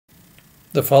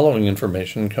The following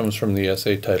information comes from the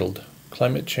essay titled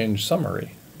Climate Change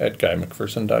Summary at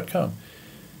GuyMcPherson.com.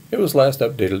 It was last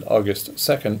updated August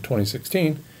 2nd,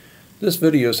 2016. This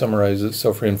video summarizes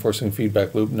self-reinforcing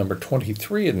feedback loop number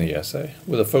 23 in the essay,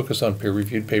 with a focus on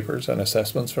peer-reviewed papers and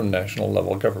assessments from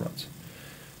national-level governments.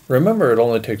 Remember, it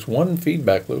only takes one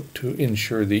feedback loop to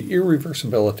ensure the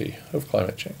irreversibility of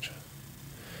climate change.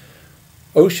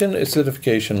 Ocean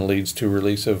acidification leads to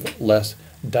release of less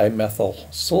dimethyl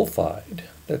sulfide,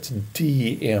 that's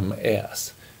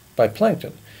DMS, by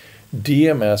plankton.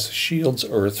 DMS shields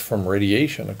Earth from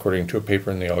radiation, according to a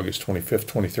paper in the August 25,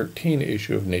 2013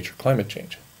 issue of Nature Climate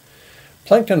Change.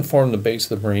 Plankton form the base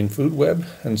of the marine food web,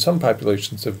 and some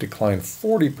populations have declined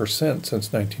 40%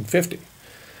 since 1950.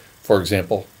 For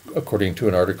example, according to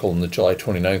an article in the July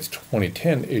 29,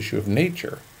 2010 issue of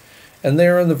Nature, and they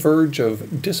are on the verge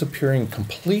of disappearing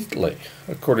completely,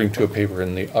 according to a paper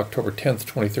in the October 10,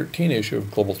 2013 issue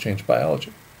of Global Change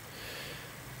Biology.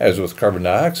 As with carbon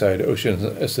dioxide, ocean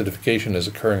acidification is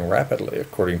occurring rapidly,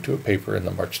 according to a paper in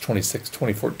the March 26,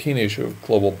 2014 issue of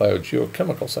Global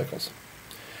Biogeochemical Cycles.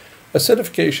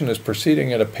 Acidification is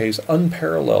proceeding at a pace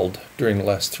unparalleled during the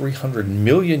last 300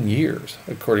 million years,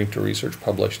 according to research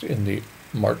published in the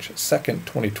March 2,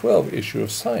 2012 issue of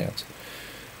Science.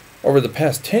 Over the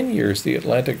past 10 years, the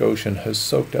Atlantic Ocean has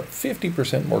soaked up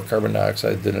 50% more carbon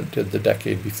dioxide than it did the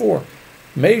decade before,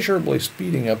 measurably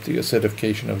speeding up the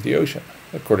acidification of the ocean,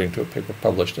 according to a paper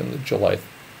published in the January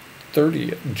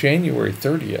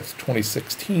 30th,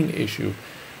 2016 issue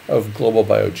of Global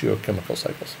Biogeochemical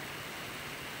Cycles.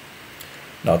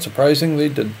 Not surprisingly,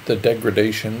 the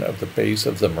degradation of the base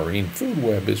of the marine food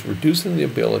web is reducing the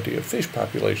ability of fish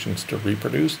populations to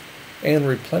reproduce and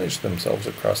replenish themselves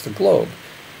across the globe,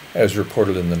 as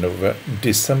reported in the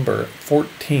December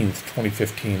 14,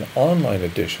 2015 online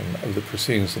edition of the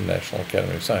Proceedings of the National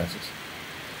Academy of Sciences.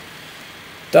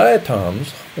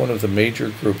 Diatoms, one of the major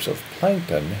groups of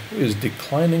plankton, is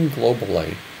declining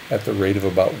globally at the rate of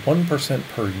about 1%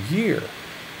 per year,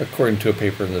 according to a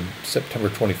paper in the September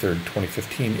 23,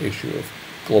 2015 issue of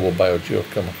Global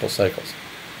Biogeochemical Cycles.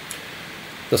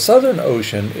 The Southern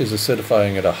Ocean is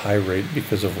acidifying at a high rate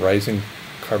because of rising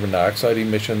carbon dioxide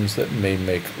emissions that may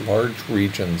make large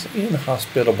regions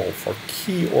inhospitable for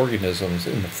key organisms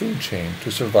in the food chain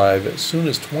to survive as soon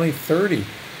as 2030,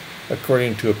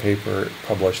 according to a paper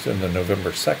published in the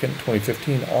November 2,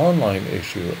 2015 online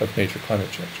issue of Nature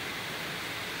Climate Change.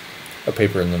 A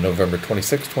paper in the November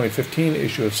 26, 2015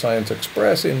 issue of Science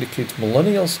Express indicates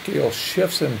millennial-scale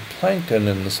shifts in plankton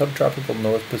in the subtropical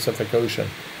North Pacific Ocean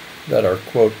that are,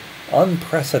 quote,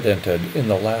 unprecedented in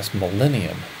the last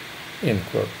millennium, end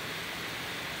quote.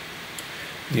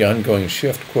 The ongoing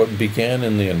shift, quote, began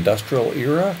in the industrial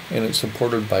era and is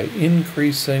supported by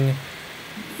increasing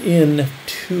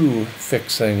into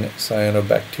fixing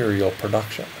cyanobacterial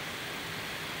production.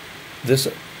 This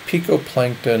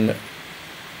picoplankton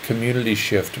community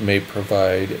shift may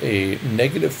provide a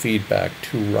negative feedback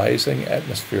to rising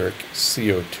atmospheric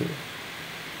CO2.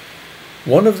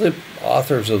 One of the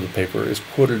authors of the paper is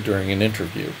quoted during an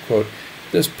interview, quote,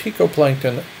 this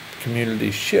picoplankton community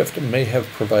shift may have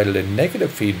provided a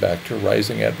negative feedback to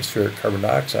rising atmospheric carbon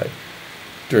dioxide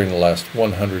during the last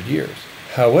 100 years.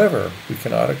 However, we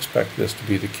cannot expect this to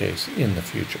be the case in the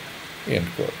future, end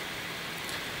quote.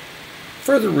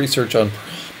 Further research on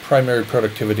primary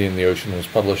productivity in the ocean was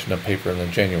published in a paper in the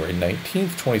January 19,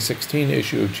 2016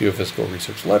 issue of Geophysical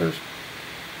Research Letters.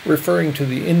 Referring to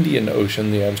the Indian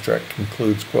Ocean, the abstract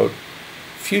concludes, quote,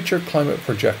 future climate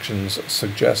projections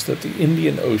suggest that the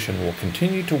Indian Ocean will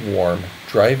continue to warm,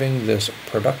 driving this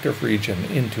productive region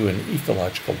into an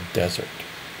ecological desert,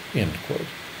 end quote.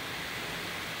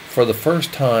 For the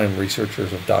first time,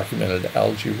 researchers have documented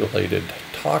algae-related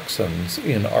toxins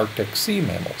in Arctic sea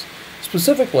mammals.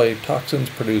 Specifically, toxins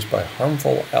produced by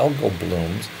harmful algal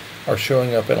blooms are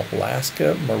showing up in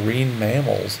Alaska marine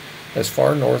mammals as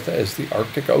far north as the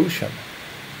Arctic Ocean,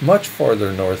 much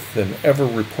farther north than ever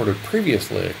reported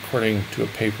previously, according to a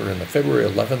paper in the February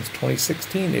 11,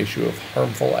 2016 issue of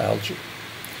Harmful Algae.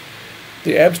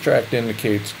 The abstract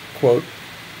indicates, quote,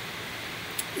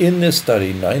 in this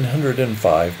study,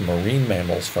 905 marine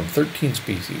mammals from 13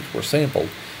 species were sampled,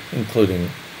 including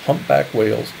humpback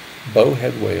whales,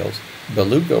 bowhead whales,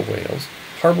 beluga whales,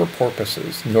 harbor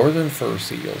porpoises, northern fur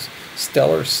seals,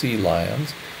 stellar sea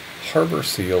lions, harbor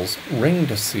seals,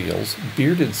 ringed seals,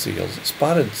 bearded seals,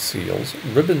 spotted seals,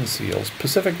 ribbon seals,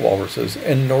 Pacific walruses,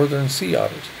 and northern sea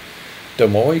otters.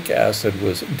 Domoic acid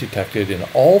was detected in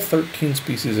all 13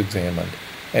 species examined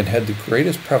and had the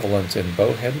greatest prevalence in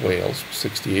bowhead whales,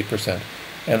 68%,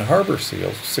 and harbor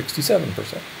seals,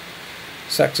 67%.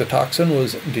 Saxitoxin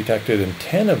was detected in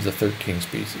 10 of the 13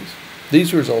 species.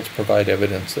 These results provide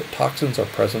evidence that toxins are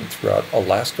present throughout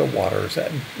Alaska waters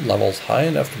at levels high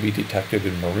enough to be detected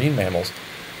in marine mammals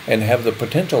and have the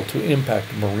potential to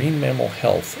impact marine mammal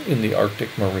health in the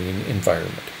Arctic marine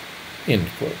environment." End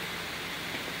quote.